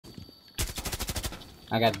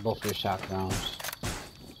I got both of the shotguns.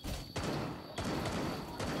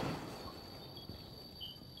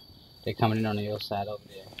 They coming in on the other side over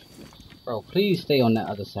there. Bro, please stay on that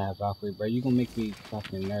other side, Valkyrie, bro. You gonna make me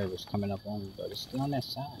fucking nervous coming up on you, bro. Just stay on that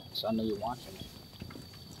side, so I know you're watching it.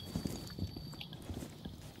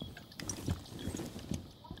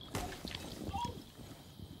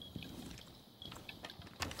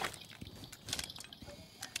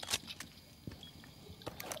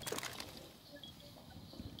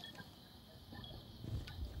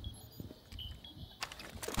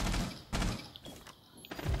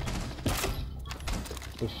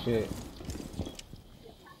 Good shit.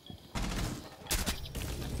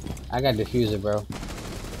 I got diffuser, bro.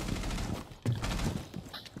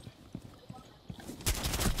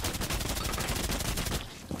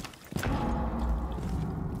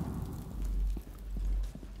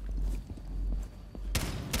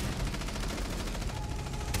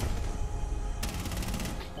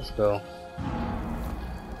 Let's go.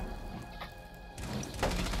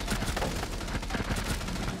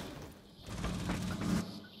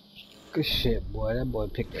 Good shit, boy. That boy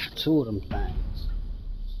picked up 2 of them things.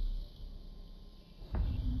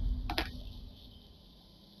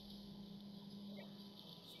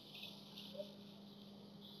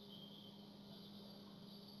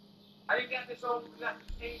 I didn't get this over because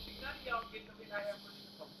anything none of y'all get the thing I have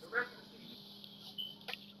for the rest of the season.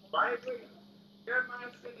 By the way, your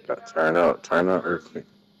mindset is turn up real quick.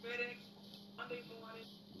 FedEx, Monday morning.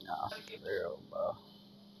 Nah, for real, bro.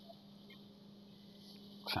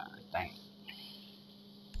 I'm trying to think.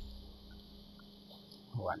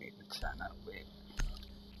 Who I need to turn up with.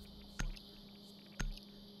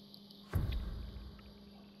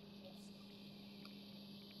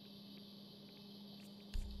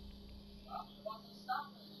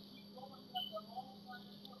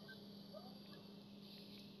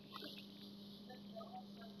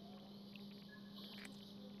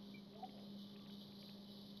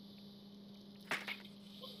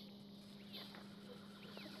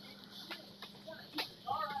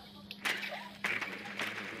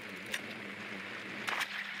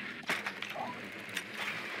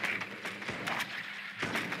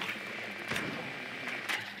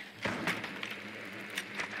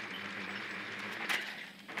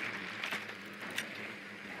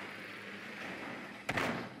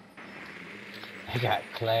 They got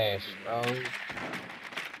Clash, bro.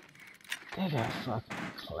 They got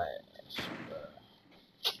fucking Clash, bro.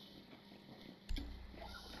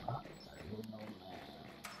 Fuck, you know, man.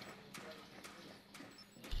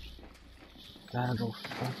 Gotta go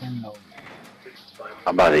fucking know, man.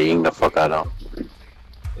 I'm about to eat the fuck out of him.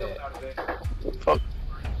 Yeah. Fuck.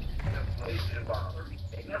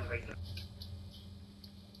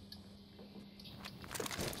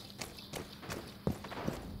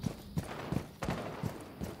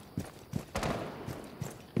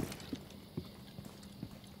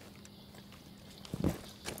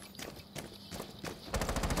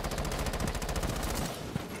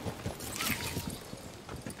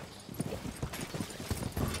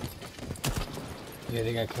 Yeah,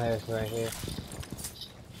 they got Clash right here.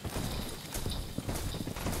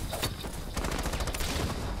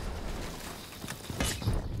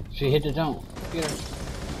 She hit the jump. Get her.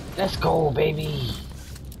 Let's go, baby.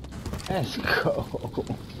 Let's go.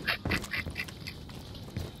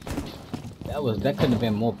 That couldn't have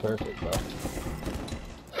been more perfect, bro.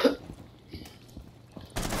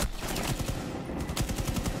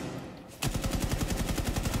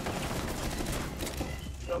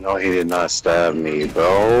 No, he did not stab me,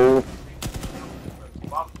 bro.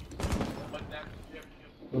 What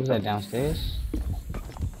was that, downstairs?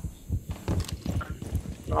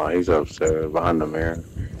 No, he's upstairs behind the mirror.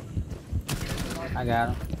 I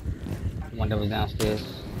got him. One that was downstairs.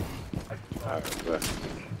 Alright,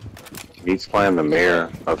 he's playing the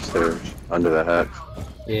mirror upstairs under the hatch.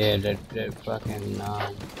 Yeah, that fucking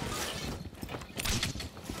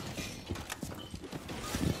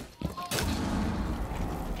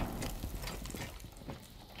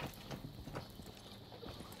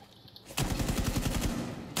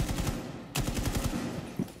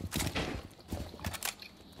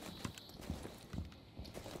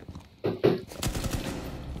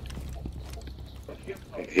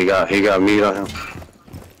He got meat on him.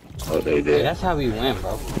 Oh, they did. yeah, that's how we win,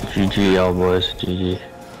 bro. GG, y'all boys. GG.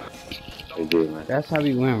 They did, man. That's how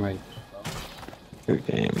we win, right? Good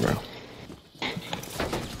game, bro.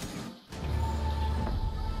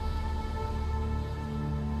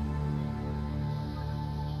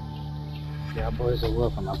 Y'all boys are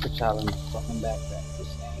welcome. I'll put y'all in the fucking backpack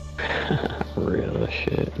this game. Real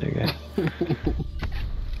shit, nigga.